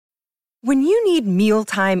When you need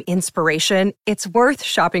mealtime inspiration, it's worth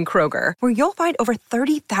shopping Kroger, where you'll find over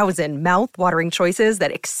 30,000 mouth-watering choices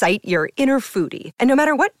that excite your inner foodie. And no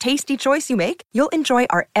matter what tasty choice you make, you'll enjoy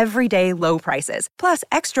our everyday low prices, plus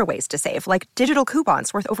extra ways to save, like digital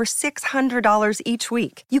coupons worth over $600 each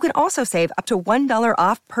week. You can also save up to $1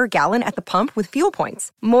 off per gallon at the pump with fuel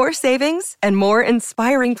points. More savings and more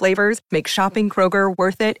inspiring flavors make shopping Kroger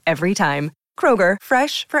worth it every time. Kroger,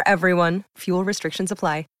 fresh for everyone. Fuel restrictions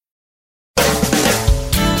apply.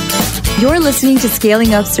 You're listening to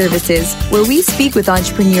Scaling Up Services, where we speak with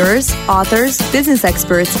entrepreneurs, authors, business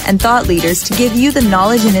experts, and thought leaders to give you the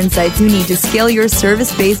knowledge and insights you need to scale your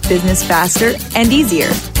service-based business faster and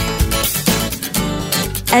easier.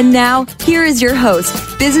 And now, here is your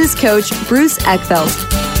host, business coach Bruce Eckfeldt.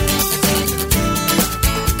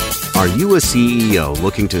 Are you a CEO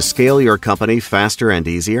looking to scale your company faster and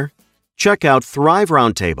easier? Check out Thrive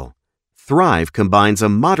Roundtable. Thrive combines a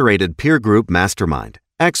moderated peer group mastermind,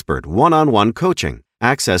 expert one-on-one coaching,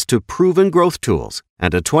 access to proven growth tools,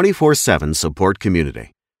 and a 24/7 support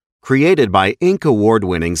community. Created by Inc.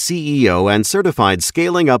 award-winning CEO and certified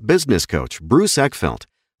Scaling Up business coach Bruce Eckfeldt,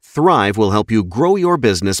 Thrive will help you grow your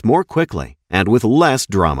business more quickly and with less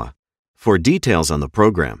drama. For details on the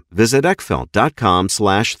program, visit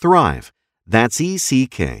eckfeldt.com/thrive. That's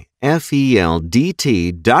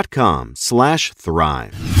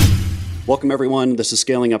ECKFELDT.com/thrive. Welcome, everyone. This is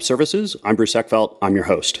Scaling Up Services. I'm Bruce Eckfeldt. I'm your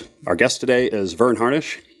host. Our guest today is Vern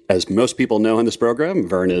Harnish. As most people know in this program,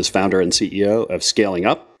 Vern is founder and CEO of Scaling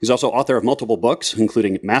Up. He's also author of multiple books,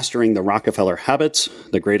 including Mastering the Rockefeller Habits,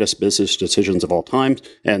 The Greatest Business Decisions of All Time,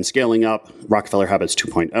 and Scaling Up, Rockefeller Habits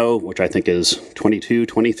 2.0, which I think is 22,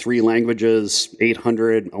 23 languages,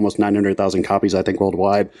 800, almost 900,000 copies, I think,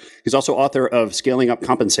 worldwide. He's also author of Scaling Up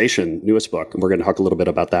Compensation, newest book, and we're going to talk a little bit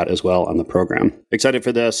about that as well on the program. Excited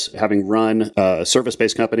for this, having run a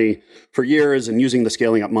service-based company for years and using the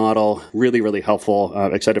Scaling Up model, really, really helpful.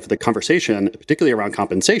 Excited for the conversation, particularly around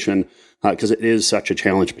compensation, because it is such a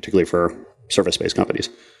challenge, particularly for service-based companies.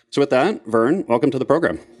 So with that, Vern, welcome to the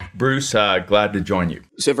program. Bruce, glad to join you.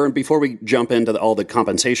 So Vern, before we jump into all the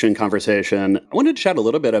compensation conversation, I wanted to chat a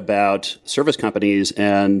little bit about service companies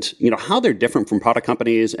and how they're different from product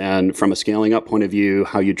companies, and from a scaling up point of view,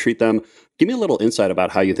 how you treat them. Give me a little insight about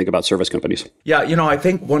how you think about service companies. Yeah, I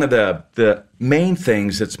think one of the main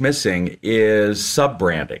things that's missing is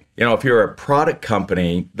sub-branding. If you're a product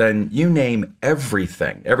company, then you name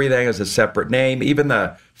everything. Everything has a separate name, even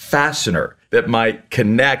the fastener that might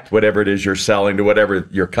connect whatever it is you're selling to whatever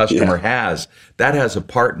your customer has. That has a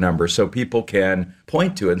part number, so people can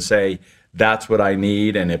point to it and say, that's what I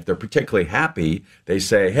need. And if they're particularly happy, they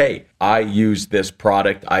say, hey, I use this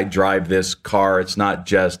product. I drive this car. It's not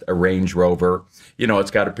just a Range Rover.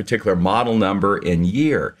 It's got a particular model number and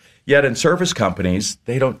year. Yet in service companies,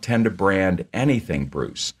 they don't tend to brand anything,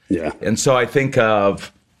 Bruce. Yeah. And so I think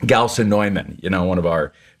of Galson Neumann, one of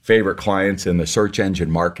our favorite clients in the search engine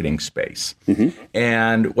marketing space. Mm-hmm.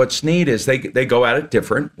 And what's neat is they go at it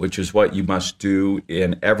different, which is what you must do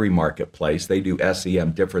in every marketplace. They do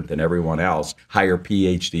SEM different than everyone else, higher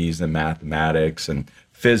PhDs in mathematics and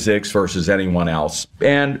physics versus anyone else.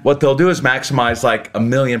 And what they'll do is maximize like 1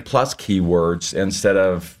 million plus keywords instead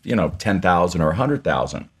of, 10,000 or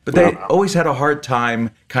 100,000. But they always had a hard time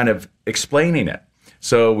kind of explaining it.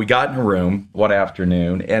 So we got in a room one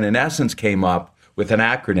afternoon and in essence came up with an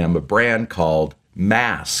acronym, a brand called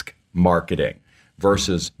MASK Marketing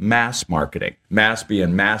versus mass marketing. Mass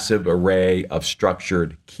being massive array of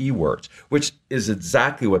structured keywords, which is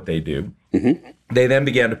exactly what they do. Mm-hmm. They then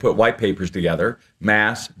began to put white papers together,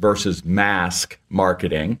 mass versus mask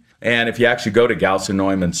marketing. And if you actually go to Galson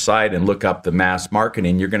Neumann's site and look up the mass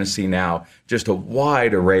marketing, you're going to see now just a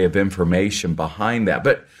wide array of information behind that.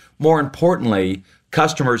 But more importantly,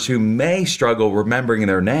 customers who may struggle remembering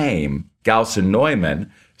their name, Galson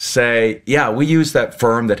Neumann, say, yeah, we use that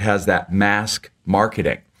firm that has that mask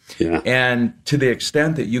marketing. Yeah. And to the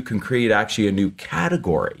extent that you can create actually a new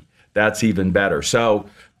category, that's even better. So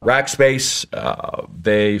Rackspace,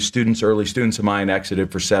 early students of mine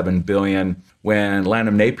exited for $7 billion. When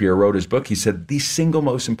Lanham Napier wrote his book, he said the single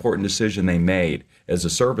most important decision they made as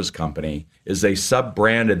a service company is they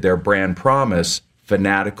sub-branded their brand promise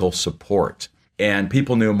Fanatical Support. And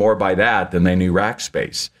people knew more by that than they knew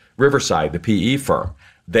Rackspace. Riverside, the PE firm,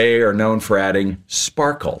 they are known for adding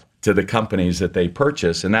sparkle to the companies that they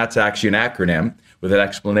purchase. And that's actually an acronym, with an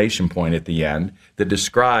explanation point at the end that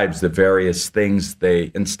describes the various things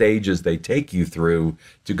and stages they take you through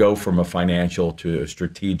to go from a financial to a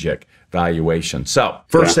strategic valuation. So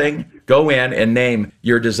first thing, go in and name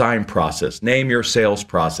your design process, name your sales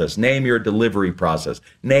process, name your delivery process,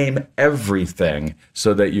 name everything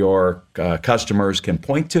so that your customers can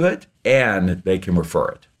point to it and they can refer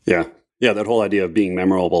it. Yeah. Yeah, that whole idea of being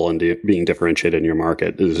memorable and being differentiated in your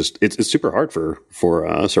market is just, it's super hard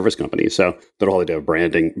for service companies. So that whole idea of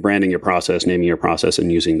branding your process, naming your process,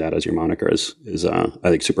 and using that as your moniker is I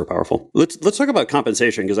think super powerful. Let's talk about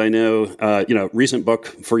compensation, because I know recent book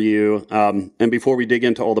for you. And before we dig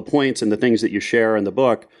into all the points and the things that you share in the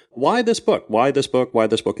book, why this book? Why this book? Why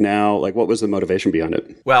this book now? Like, what was the motivation behind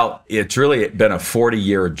it? Well, it's really been a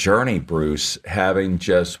 40-year journey, Bruce, having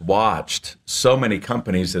just watched so many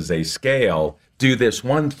companies as they scale do this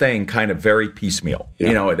one thing kind of very piecemeal.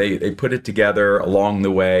 Yeah. They put it together along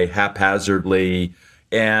the way, haphazardly,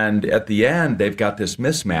 and at the end, they've got this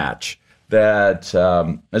mismatch that,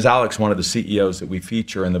 as Alex, one of the CEOs that we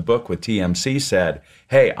feature in the book with TMC, said,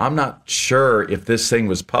 hey, I'm not sure if this thing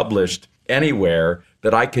was published anywhere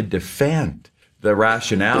that I could defend the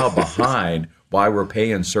rationale behind why we're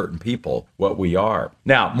paying certain people what we are.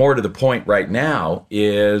 Now, more to the point right now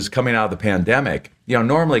is coming out of the pandemic,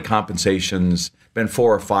 normally compensation's been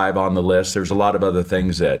 4 or 5 on the list. There's a lot of other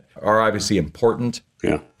things that are obviously important.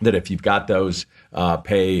 Yeah. That if you've got those,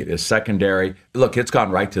 pay is secondary. Look, it's gone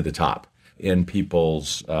right to the top in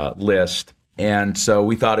people's list. And so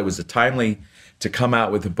we thought it was timely to come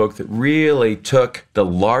out with a book that really took the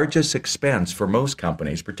largest expense for most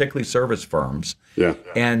companies, particularly service firms,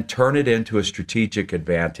 and turn it into a strategic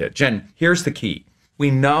advantage. And here's the key. We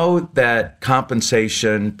know that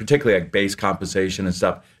compensation, particularly like base compensation and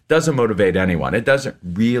stuff, doesn't motivate anyone. It doesn't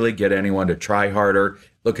really get anyone to try harder.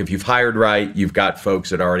 Look, if you've hired right, you've got folks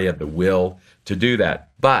that already have the will to do that.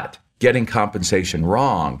 But getting compensation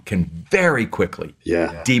wrong can very quickly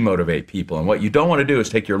demotivate people. And what you don't want to do is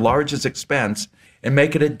take your largest expense and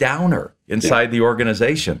make it a downer inside the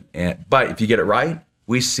organization. But if you get it right,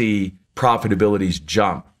 we see profitabilities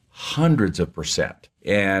jump hundreds of percent.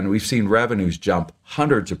 And we've seen revenues jump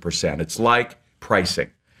hundreds of percent. It's like pricing.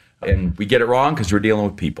 And we get it wrong because we're dealing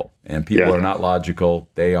with people. And people are not logical.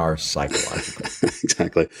 They are psychological.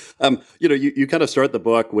 Exactly. You kind of start the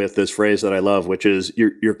book with this phrase that I love, which is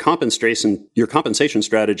your compensation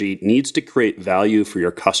strategy needs to create value for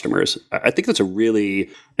your customers. I think that's a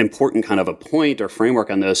really important kind of a point or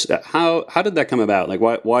framework on this. How did that come about? Like,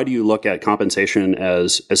 why do you look at compensation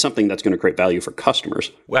as something that's going to create value for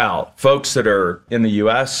customers? Well, folks that are in the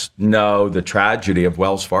U.S. know the tragedy of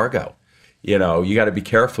Wells Fargo. You got to be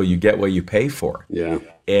careful. You get what you pay for. Yeah.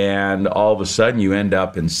 And all of a sudden you end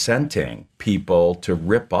up incenting people to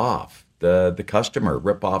rip off the customer,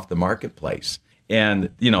 rip off the marketplace. And,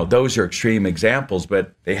 those are extreme examples,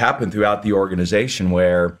 but they happen throughout the organization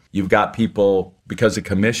where you've got people, because of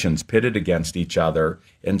commissions, pitted against each other.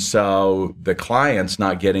 And so the client's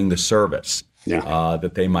not getting the service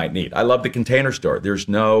that they might need. I love the Container Store. There's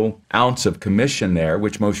no ounce of commission there,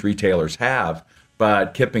 which most retailers have.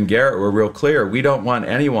 But Kip and Garrett were real clear. We don't want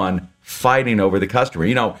anyone fighting over the customer.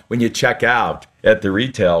 When you check out at the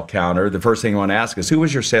retail counter, the first thing you want to ask is, who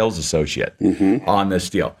was your sales associate on this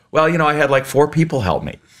deal? Well, I had like 4 people help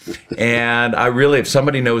me. And I really, if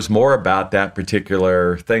somebody knows more about that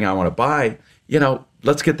particular thing I want to buy,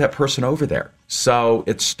 let's get that person over there. So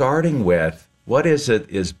it's starting with what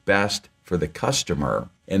is best for the customer,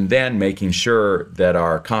 and then making sure that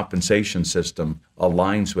our compensation system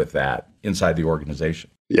aligns with that inside the organization.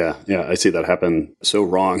 Yeah, I see that happen so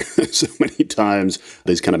wrong so many times,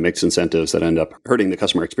 these kind of mixed incentives that end up hurting the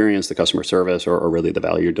customer experience, the customer service, or really the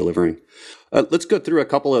value you're delivering. Let's go through a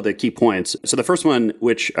couple of the key points. So the first one,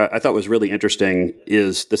 which I thought was really interesting,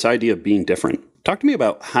 is this idea of being different. Talk to me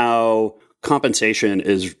about how compensation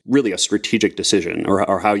is really a strategic decision,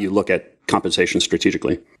 or how you look at compensation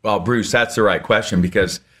strategically. Well, Bruce, that's the right question,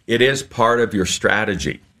 because it is part of your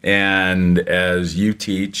strategy. And as you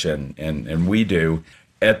teach and we do,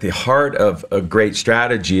 at the heart of a great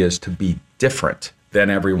strategy is to be different than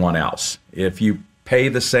everyone else. If you pay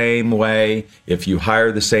the same way, if you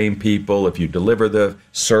hire the same people, if you deliver the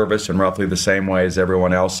service in roughly the same way as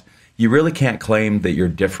everyone else, you really can't claim that you're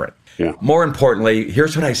different. Yeah. More importantly,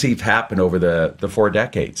 here's what I see happen over the 4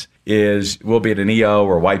 decades is we'll be at an EO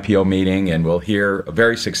or YPO meeting and we'll hear a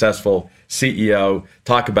very successful CEO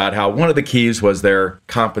talk about how one of the keys was their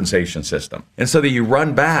compensation system. And so that you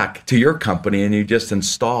run back to your company and you just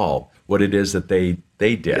install what it is that they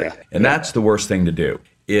did. Yeah. And that's the worst thing to do,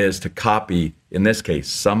 is to copy, in this case,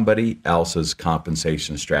 somebody else's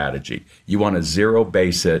compensation strategy. You want to zero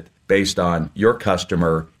base it based on your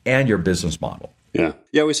customer and your business model. Yeah.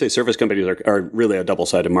 I always say service companies are really a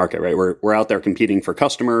double-sided market, right? We're out there competing for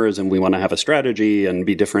customers and we want to have a strategy and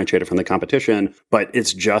be differentiated from the competition, but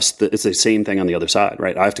it's it's the same thing on the other side,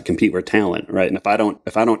 right? I have to compete with talent, right? And if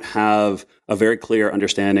I don't have a very clear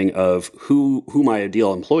understanding of who my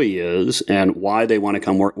ideal employee is and why they want to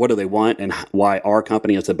come work, what do they want, and why our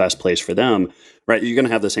company is the best place for them, right? You're going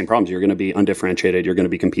to have the same problems. You're going to be undifferentiated. You're going to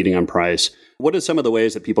be competing on price. What are some of the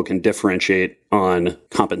ways that people can differentiate on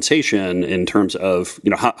compensation in terms of,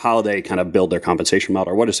 how they kind of build their compensation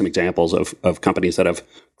model? Or what are some examples of companies that have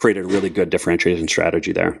created a really good differentiation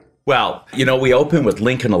strategy there? Well, we open with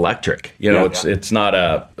Lincoln Electric. It's not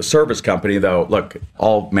a service company, though. Look,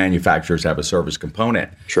 all manufacturers have a service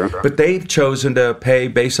component. Sure. But they've chosen to pay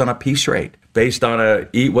based on a piece rate, based on a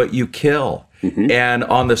eat what you kill. Mm-hmm. And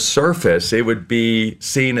on the surface, it would be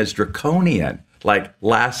seen as draconian, like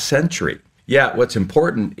last century. Yeah, what's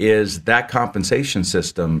important is that compensation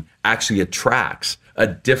system actually attracts a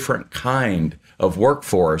different kind of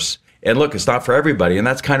workforce. And look, it's not for everybody, and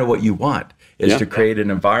that's kind of what you want, is to create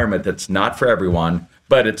an environment that's not for everyone,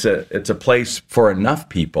 but it's a place for enough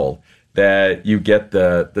people that you get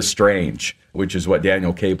the strange, which is what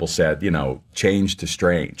Daniel Cable said, change to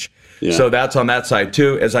strange. Yeah. So that's on that side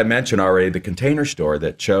too. As I mentioned already, the Container Store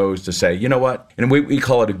that chose to say, you know what, and we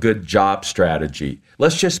call it a good job strategy.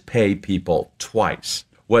 Let's just pay people twice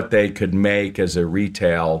what they could make as a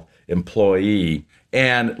retail employee.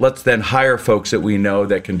 And let's then hire folks that we know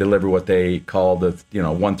that can deliver what they call the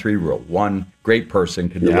 1-3 rule. One great person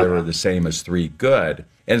can deliver the same as 3 good.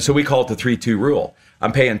 And so we call it the 3-2 rule.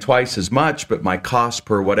 I'm paying twice as much, but my cost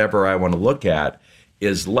per whatever I want to look at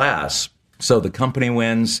is less. So the company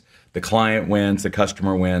wins, the client wins, the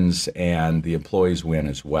customer wins, and the employees win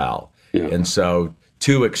as well. Yeah. And so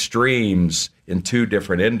 2 extremes in 2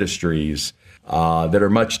 different industries that are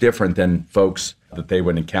much different than folks that they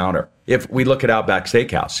would encounter. If we look at Outback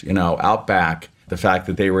Steakhouse, Outback, the fact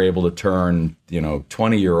that they were able to turn,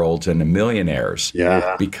 20-year-olds into millionaires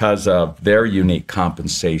because of their unique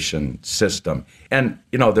compensation system. And,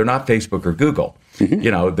 they're not Facebook or Google.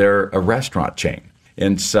 Mm-hmm. They're a restaurant chain.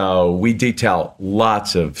 And so we detail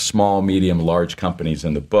lots of small, medium, large companies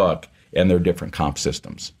in the book and their different comp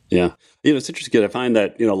systems. Yeah. It's interesting. I find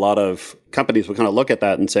that, a lot of companies will kind of look at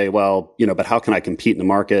that and say, well, but how can I compete in the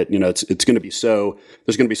market? It's going to be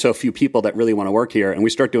there's going to be so few people that really want to work here. And we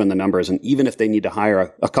start doing the numbers. And even if they need to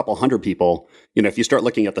hire a couple hundred people, if you start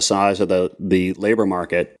looking at the size of the labor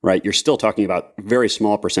market, right, you're still talking about very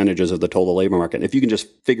small percentages of the total labor market. If you can just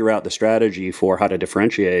figure out the strategy for how to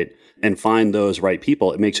differentiate and find those right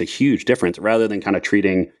people, it makes a huge difference rather than kind of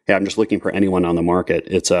treating, hey, I'm just looking for anyone on the market.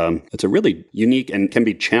 It's a really unique and can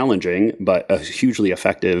be challenging, but a hugely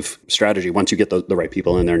effective strategy once you get the right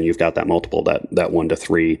people in there and you've got that multiple, that 1 to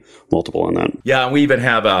 3 multiple on that. Yeah, and we even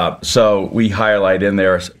have so we highlight in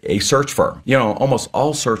there a search firm. Almost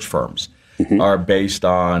all search firms are based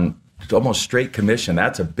on almost straight commission.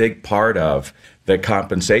 That's a big part of the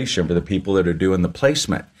compensation for the people that are doing the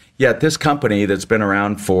placement. Yet this company that's been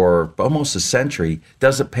around for almost a century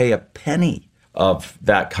doesn't pay a penny of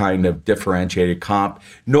that kind of differentiated comp,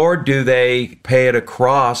 nor do they pay it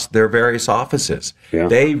across their various offices. Yeah.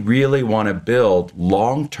 They really want to build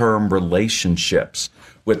long-term relationships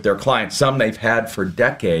with their clients, some they've had for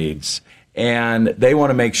decades, and they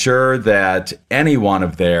want to make sure that any one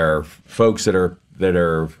of their folks that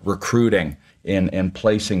are recruiting and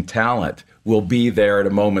placing talent will be there at a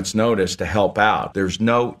moment's notice to help out. There's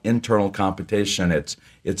no internal competition.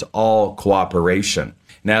 It's all cooperation.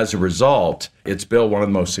 And as a result, it's built one of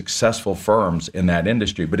the most successful firms in that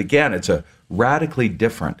industry. But again, it's a radically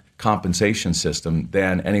different compensation system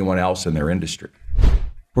than anyone else in their industry.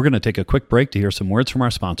 We're going to take a quick break to hear some words from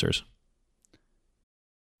our sponsors.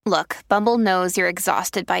 Look, Bumble knows you're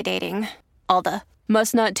exhausted by dating. All the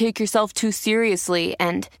must not take yourself too seriously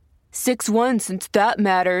and 6'1" since that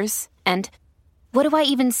matters. And what do I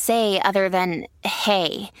even say other than,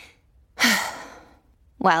 hey?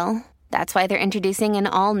 Well, that's why they're introducing an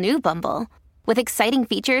all-new Bumble, with exciting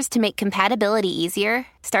features to make compatibility easier,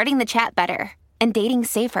 starting the chat better, and dating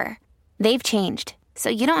safer. They've changed, so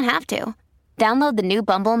you don't have to. Download the new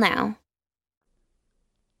Bumble now.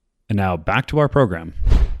 And now back to our program.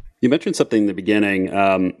 You mentioned something in the beginning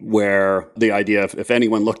where the idea of if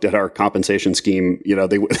anyone looked at our compensation scheme,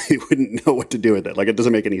 they wouldn't know what to do with it. Like, it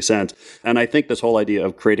doesn't make any sense. And I think this whole idea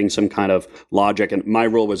of creating some kind of logic, and my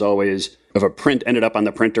rule was always, if a print ended up on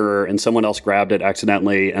the printer and someone else grabbed it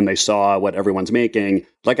accidentally and they saw what everyone's making,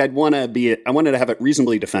 like I wanted to have it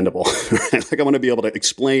reasonably defendable. Right? Like I want to be able to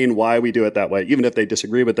explain why we do it that way, even if they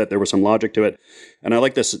disagree with it, there was some logic to it. And I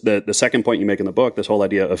like this, the second point you make in the book, this whole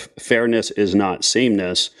idea of fairness is not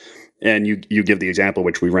sameness. And you give the example,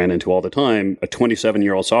 which we ran into all the time, a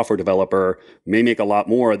 27-year-old software developer may make a lot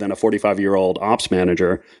more than a 45-year-old ops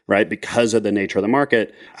manager, right? Because of the nature of the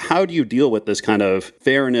market. How do you deal with this kind of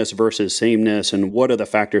fairness versus sameness? And what are the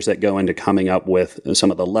factors that go into coming up with some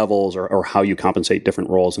of the levels or how you compensate different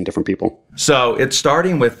roles and different people? So it's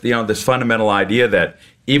starting with, this fundamental idea that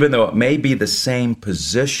even though it may be the same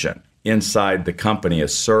position inside the company, a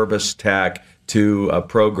service tech to a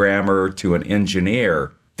programmer to an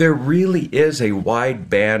engineer, there really is a wide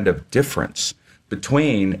band of difference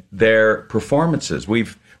between their performances.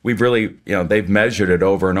 We've really, they've measured it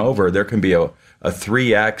over and over. There can be a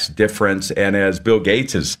 3x difference, and as Bill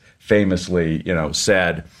Gates has famously,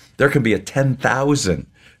 said, there can be a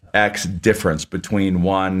 10,000x difference between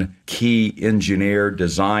one key engineer,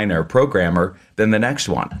 designer, programmer than the next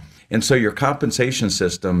one. And so your compensation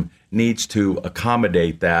system needs to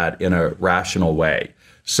accommodate that in a rational way.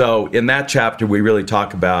 So in that chapter, we really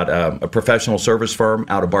talk about a professional service firm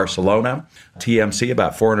out of Barcelona, TMC,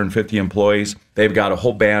 about 450 employees. They've got a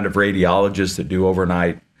whole band of radiologists that do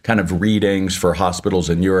overnight kind of readings for hospitals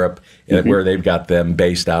in Europe, where they've got them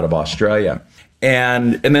based out of Australia.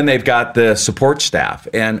 And then they've got the support staff.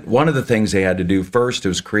 And one of the things they had to do first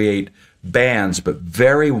was create bands, but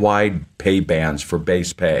very wide pay bands for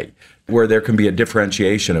base pay, where there can be a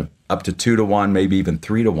differentiation of up to 2-to-1, maybe even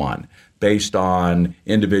 3-to-1. Based on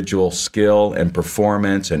individual skill and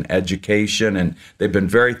performance and education. And they've been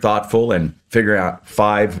very thoughtful in figuring out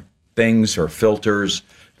 5 things or filters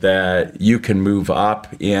that you can move up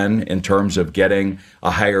in terms of getting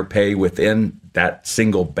a higher pay within that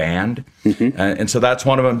single band. And so that's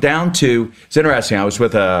one of them. Down to, it's interesting, I was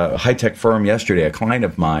with a high-tech firm yesterday, a client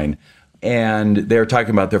of mine, and they were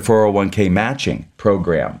talking about their 401k matching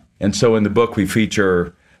program. And so in the book, we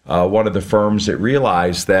feature one of the firms that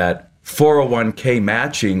realized that 401k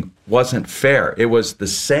matching wasn't fair. It was the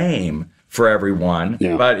same for everyone,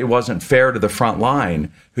 but it wasn't fair to the front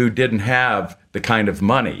line who didn't have the kind of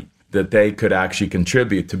money that they could actually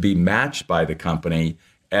contribute to be matched by the company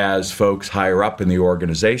as folks higher up in the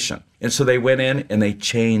organization. And so they went in and they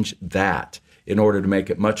changed that in order to make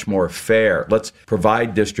it much more fair. Let's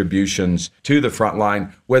provide distributions to the front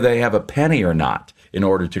line whether they have a penny or not in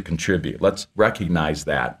order to contribute. Let's recognize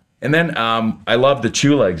that. And then I love the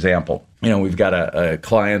Chula example. We've got a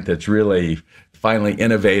client that's really finally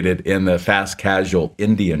innovated in the fast casual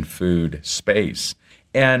Indian food space.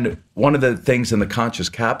 And one of the things in the conscious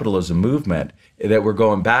capitalism movement that we're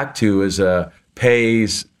going back to is a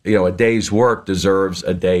day's work deserves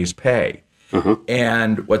a day's pay.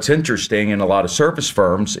 And what's interesting in a lot of service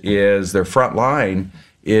firms is their front line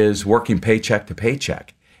is working paycheck to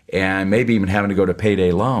paycheck and maybe even having to go to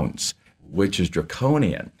payday loans, which is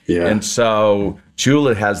draconian. And so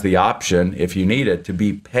Chula has the option, if you need it, to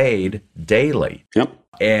be paid daily.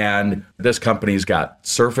 And this company's got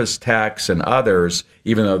Surface Techs and others,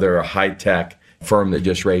 even though they're a high-tech firm that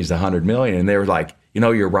just raised $100 million. And they were like,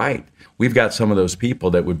 you're right. We've got some of those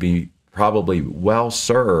people that would be probably well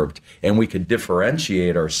served, and we could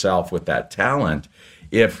differentiate ourselves with that talent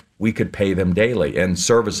if we could pay them daily. And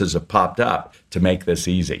services have popped up to make this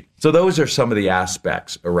easy. So those are some of the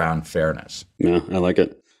aspects around fairness. Yeah, I like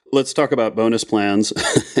it. Let's talk about bonus plans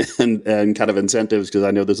and kind of incentives, because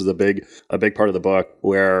I know this is a big part of the book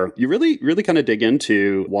where you really kind of dig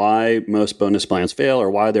into why most bonus plans fail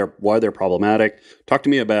or why they're problematic. Talk to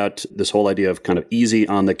me about this whole idea of kind of easy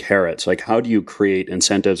on the carrots. Like, how do you create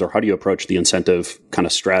incentives, or how do you approach the incentive kind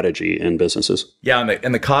of strategy in businesses? Yeah,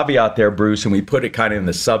 and the caveat there, Bruce, and we put it kind of in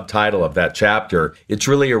the subtitle of that chapter, it's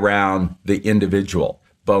really around the individual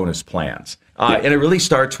bonus plans. And it really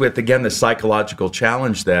starts with, again, the psychological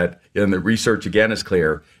challenge that, and the research, again, is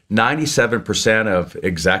clear, 97% of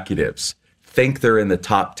executives think they're in the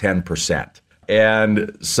top 10%.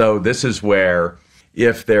 And so this is where,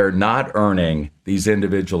 if they're not earning these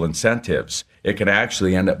individual incentives, it can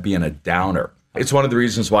actually end up being a downer. It's one of the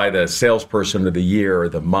reasons why the salesperson of the year or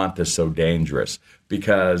the month is so dangerous,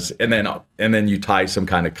 because, and then you tie some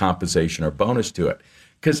kind of compensation or bonus to it.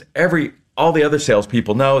 Because all the other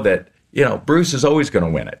salespeople know that, Bruce is always going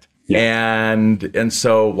to win it. And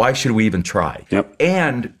so why should we even try?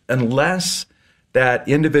 And unless that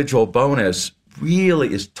individual bonus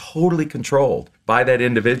really is totally controlled by that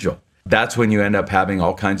individual, that's when you end up having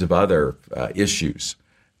all kinds of other issues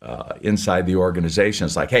inside the organization.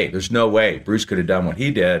 It's like, hey, there's no way Bruce could have done what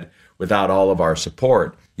he did without all of our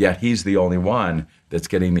support, yet he's the only one that's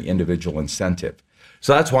getting the individual incentive.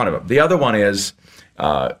 So that's one of them. The other one is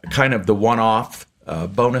kind of the one-off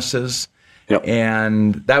bonuses. Yep.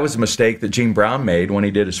 And that was a mistake that Gene Brown made when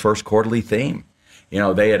he did his first quarterly theme.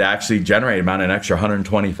 They had actually generated about an extra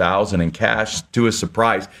 $120,000 in cash, to his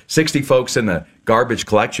surprise. 60 folks in the garbage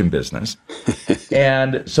collection business.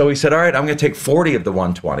 And so he said, all right, I'm going to take 40 of the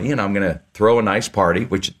 120 and I'm going to throw a nice party,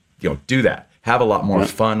 which, do that. Have a lot more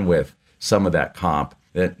fun with some of that comp.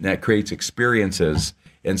 That creates experiences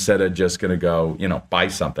instead of just going to go, buy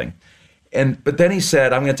something. But then he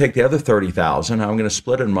said, I'm going to take the other 30,000. I'm going to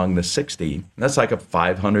split it among the 60. And that's like a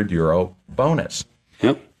 €500 bonus.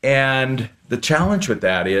 Yep. And the challenge with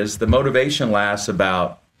that is the motivation lasts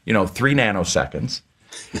about, 3 nanoseconds.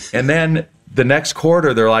 And then the next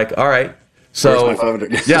quarter, they're like, all right, so where's my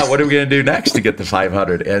 500? yeah, what are we going to do next to get the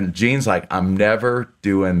 500? And Gene's like, I'm never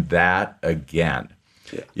doing that again.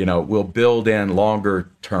 Yeah. We'll build in longer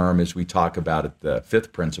term, as we talk about at the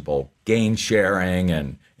fifth principle, gain sharing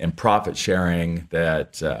and profit sharing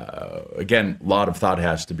that, again, a lot of thought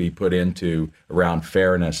has to be put into around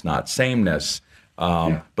fairness, not sameness.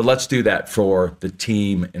 But let's do that for the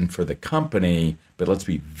team and for the company. But let's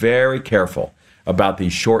be very careful about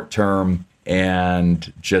these short-term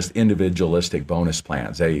and just individualistic bonus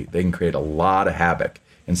plans. They can create a lot of havoc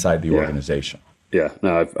inside the organization. Yeah,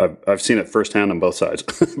 no, I've seen it firsthand on both sides.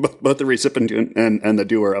 Both the recipient and the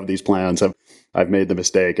doer of these plans I've made the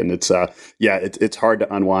mistake, and it's hard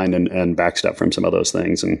to unwind and backstep from some of those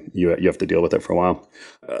things, and you have to deal with it for a while.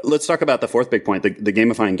 Let's talk about the fourth big point, the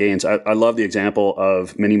gamifying gains. I love the example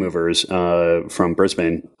of Mini Movers from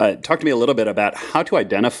Brisbane. Talk to me a little bit about how to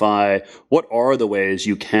identify what are the ways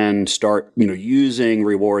you can start, using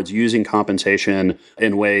rewards, using compensation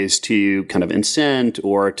in ways to kind of incent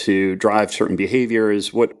or to drive certain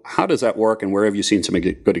behaviors. How does that work, and where have you seen some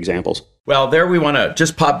good examples? Well, there we want to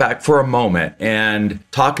just pop back for a moment and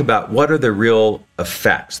talk about what are the real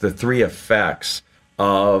effects, the 3 effects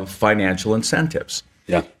of financial incentives.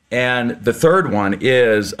 Yeah. And the third one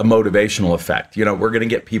is a motivational effect. We're going to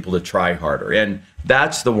get people to try harder. And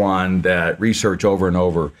that's the one that research over and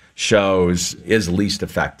over shows is least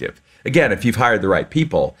effective. Again, if you've hired the right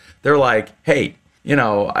people, they're like, hey,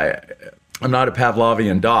 I'm not a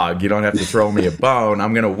Pavlovian dog. You don't have to throw me a bone.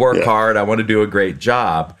 I'm going to work hard. I want to do a great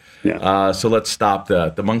job. Yeah. So let's stop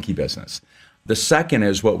the monkey business. The second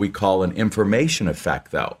is what we call an information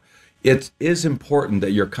effect, though. It is important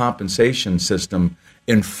that your compensation system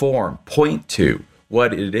point to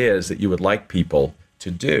what it is that you would like people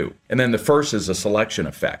to do. And then the first is a selection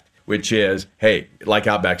effect, which is, hey, like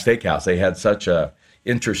Outback Steakhouse, they had such a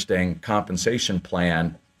interesting compensation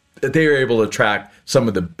plan that they were able to attract some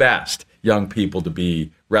of the best young people to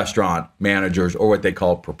be restaurant managers or what they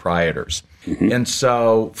call proprietors. Mm-hmm. And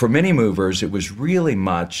so for Mini Movers, it was really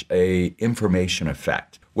much a information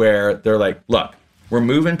effect where they're like, look, we're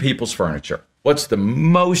moving people's furniture. What's the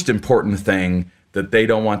most important thing that they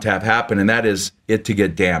don't want to have happen? And that is it to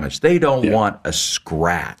get damaged. They don't want a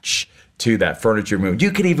scratch to that furniture move.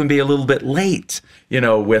 You could even be a little bit late,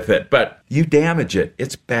 with it, but you damage it,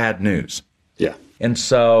 it's bad news. Yeah. And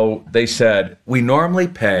so they said, we normally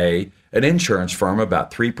pay an insurance firm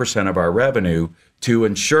about 3% of our revenue to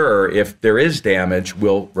ensure if there is damage,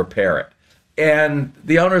 we'll repair it. And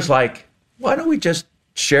the owner's like, why don't we just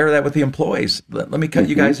share that with the employees? Let me cut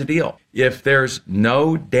you guys a deal. If there's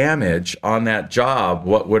no damage on that job,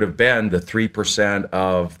 what would have been the 3%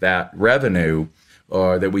 of that revenue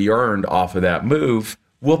that we earned off of that move,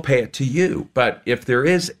 we'll pay it to you. But if there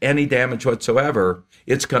is any damage whatsoever,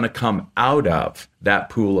 it's going to come out of that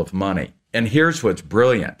pool of money. And here's what's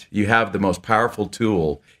brilliant. You have the most powerful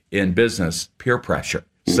tool in business, peer pressure.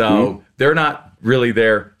 So they're not really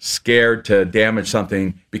there scared to damage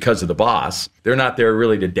something because of the boss. They're not there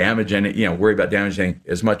really to damage any, worry about damaging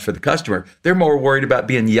as much for the customer. They're more worried about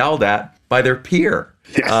being yelled at by their peer.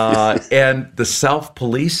 And the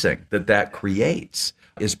self-policing that creates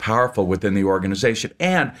is powerful within the organization,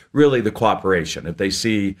 and really the cooperation. If they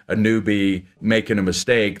see a newbie making a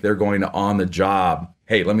mistake, they're going to on the job,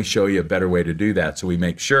 hey, let me show you a better way to do that. So we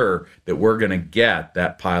make sure that we're going to get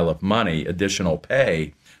that pile of money, additional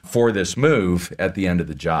pay for this move at the end of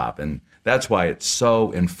the job. And that's why it's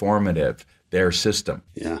so informative, their system.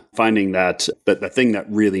 Yeah. Finding that the thing that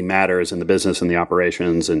really matters in the business and the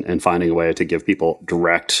operations and finding a way to give people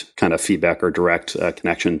direct kind of feedback or direct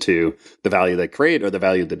connection to the value they create or the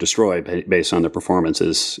value they destroy based on their performance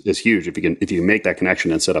is huge if you can make that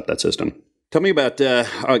connection and set up that system. Tell me about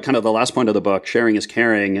kind of the last point of the book, sharing is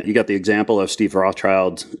caring. You got the example of Steve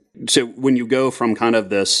Rothschild. So when you go from kind of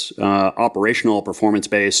this operational performance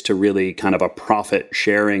base to really kind of a profit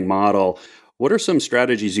sharing model, what are some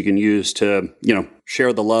strategies you can use to,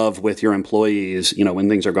 share the love with your employees, when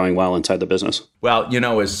things are going well inside the business? Well,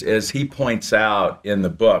 as he points out in the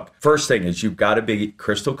book, first thing is you've got to be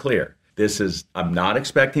crystal clear. I'm not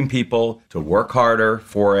expecting people to work harder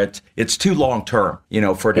for it. It's too long term,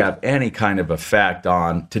 for it to have any kind of effect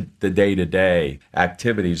on the day-to-day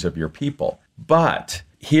activities of your people. But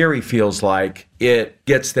here he feels like it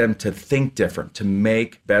gets them to think different, to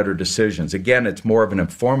make better decisions. Again, it's more of an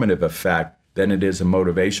informative effect than it is a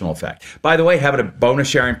motivational effect. By the way, having a bonus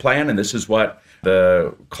sharing plan, and this is what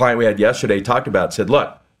the client we had yesterday talked about, said,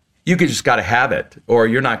 look, you just got to have it, or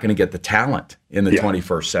you're not going to get the talent in the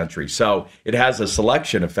 21st century. So it has a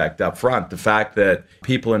selection effect up front. The fact that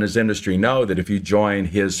people in his industry know that if you join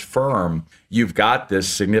his firm, you've got this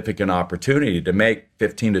significant opportunity to make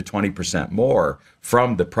 15 to 20% more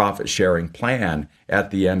from the profit sharing plan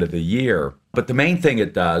at the end of the year. But the main thing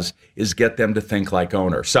it does is get them to think like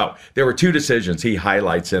owners. So there were two decisions he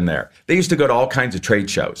highlights in there. They used to go to all kinds of trade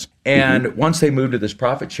shows. And once they moved to this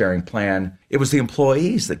profit sharing plan, it was the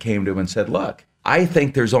employees that came to him and said, look, I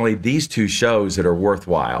think there's only these two shows that are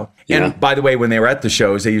worthwhile. Yeah. And by the way, when they were at the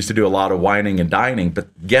shows, they used to do a lot of whining and dining. But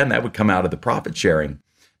again, that would come out of the profit sharing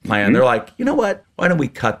plan. They're like, you know what? Why don't we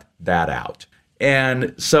cut that out?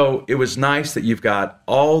 And so it was nice that you've got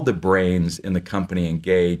all the brains in the company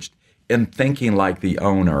engaged in thinking like the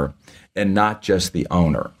owner and not just the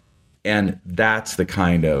owner. And that's the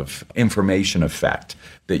kind of information effect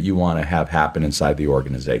that you want to have happen inside the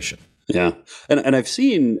organization. Yeah. And I've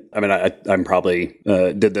seen, I'm probably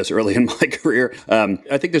did this early in my career.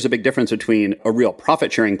 I think there's a big difference between a real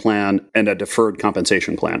profit sharing plan and a deferred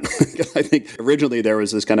compensation plan. I think originally there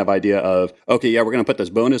was this kind of idea of, okay, yeah, we're going to put this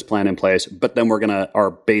bonus plan in place, but then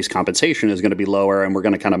our base compensation is going to be lower and we're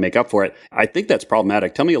going to kind of make up for it. I think that's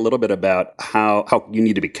problematic. Tell me a little bit about how you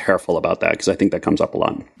need to be careful about that, because I think that comes up a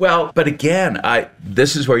lot. Well, but again,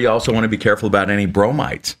 this is where you also want to be careful about any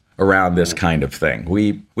bromides around this kind of thing.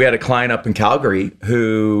 We had a client up in Calgary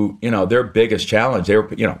who, their biggest challenge, they were,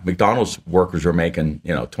 McDonald's workers were making,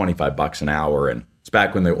 $25 an hour, and it's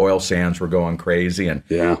back when the oil sands were going crazy, and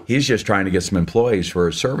he's just trying to get some employees for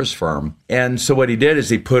a service firm. And so what he did is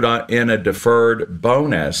he put in a deferred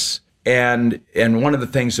bonus. And one of the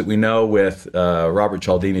things that we know with Robert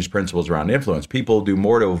Cialdini's principles around influence, people do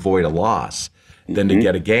more to avoid a loss than to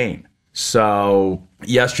get a gain. So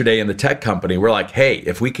yesterday in the tech company, we're like, hey,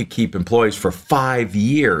 if we could keep employees for 5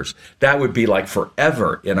 years, that would be like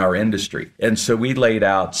forever in our industry. And so we laid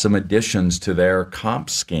out some additions to their comp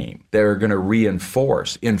scheme. They're going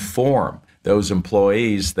to inform those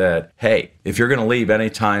employees that, hey, if you're going to leave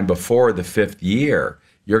anytime before the 5th year,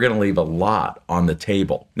 you're going to leave a lot on the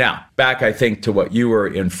table. Now, back, I think, to what you were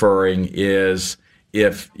inferring is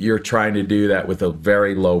if you're trying to do that with a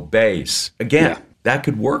very low base, again, that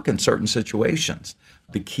could work in certain situations.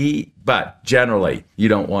 The key, but generally, you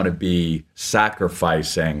don't want to be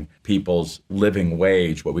sacrificing people's living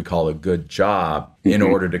wage, what we call a good job, in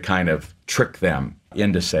order to kind of trick them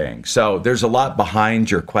into saying. So there's a lot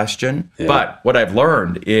behind your question. But what I've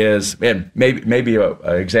learned is, and maybe an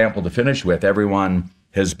example to finish with, everyone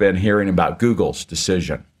has been hearing about Google's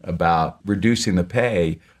decision about reducing the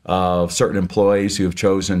pay of certain employees who have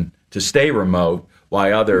chosen to stay remote,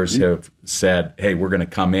 while others have said, hey, we're going to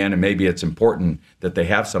come in, and maybe it's important that they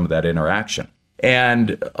have some of that interaction.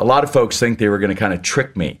 And a lot of folks think they were going to kind of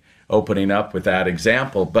trick me opening up with that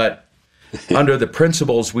example. But under the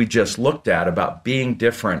principles we just looked at about being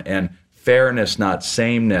different and fairness, not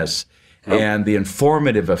sameness, and the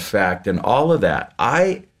informative effect and all of that,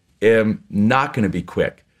 I am not going to be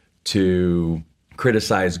quick to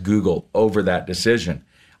criticize Google over that decision.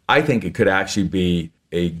 I think it could actually be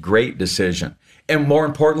a great decision. And more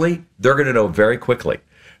importantly, they're going to know very quickly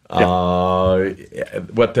what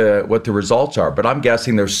the results are. But I'm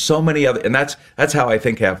guessing there's so many other, and that's how I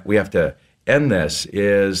think we have to end this,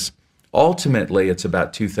 is ultimately it's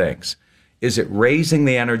about two things. Is it raising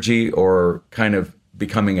the energy or kind of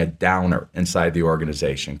becoming a downer inside the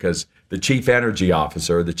organization? Because the chief energy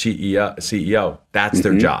officer, the CEO, that's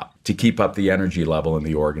their job, to keep up the energy level in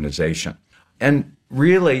the organization. And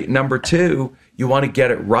really, number two, you want to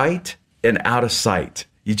get it right and out of sight.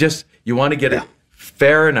 You want to get it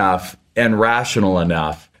fair enough and rational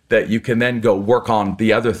enough that you can then go work on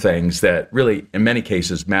the other things that really, in many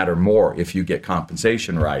cases, matter more if you get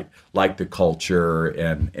compensation right, like the culture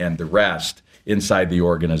and the rest. inside the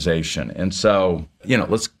organization. And so,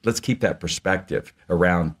 let's keep that perspective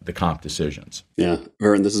around the comp decisions. Yeah,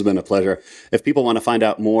 Vern, this has been a pleasure. If people want to find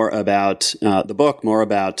out more about the book, more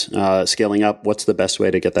about Scaling Up, what's the best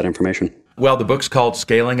way to get that information? Well, the book's called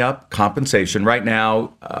Scaling Up Compensation. Right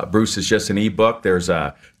now, Bruce, is just an ebook. There's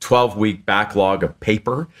a 12-week backlog of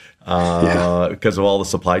paper because of all the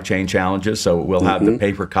supply chain challenges. So we'll have the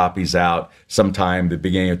paper copies out sometime the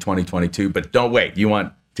beginning of 2022. But don't wait. You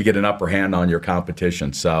want to get an upper hand on your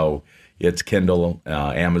competition. So it's Kindle,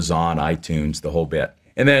 Amazon, iTunes, the whole bit.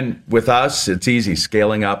 And then with us, it's easy,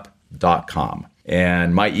 scalingup.com.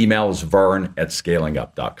 And my email is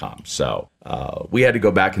vern@scalingup.com. So we had to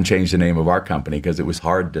go back and change the name of our company because it was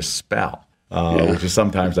hard to spell, which is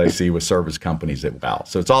sometimes I see with service companies that well.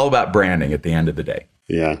 So it's all about branding at the end of the day.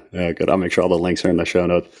 Yeah, good. I'll make sure all the links are in the show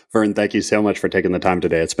notes. Vern, thank you so much for taking the time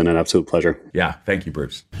today. It's been an absolute pleasure. Yeah, thank you,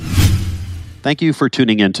 Bruce. Thank you for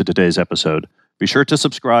tuning in to today's episode. Be sure to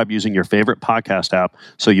subscribe using your favorite podcast app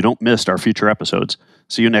so you don't miss our future episodes.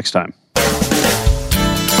 See you next time.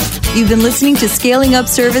 You've been listening to Scaling Up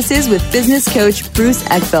Services with business coach Bruce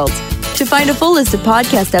Eckfeldt. To find a full list of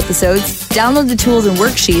podcast episodes, download the tools and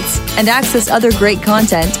worksheets, and access other great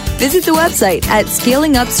content, visit the website at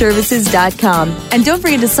scalingupservices.com. And don't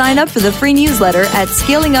forget to sign up for the free newsletter at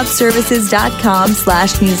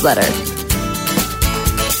scalingupservices.com/newsletter.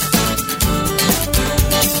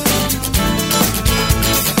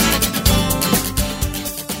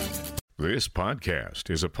 This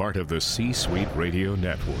podcast is a part of the C-Suite Radio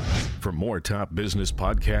Network. For more top business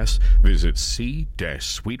podcasts, visit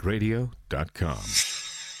c-suiteradio.com.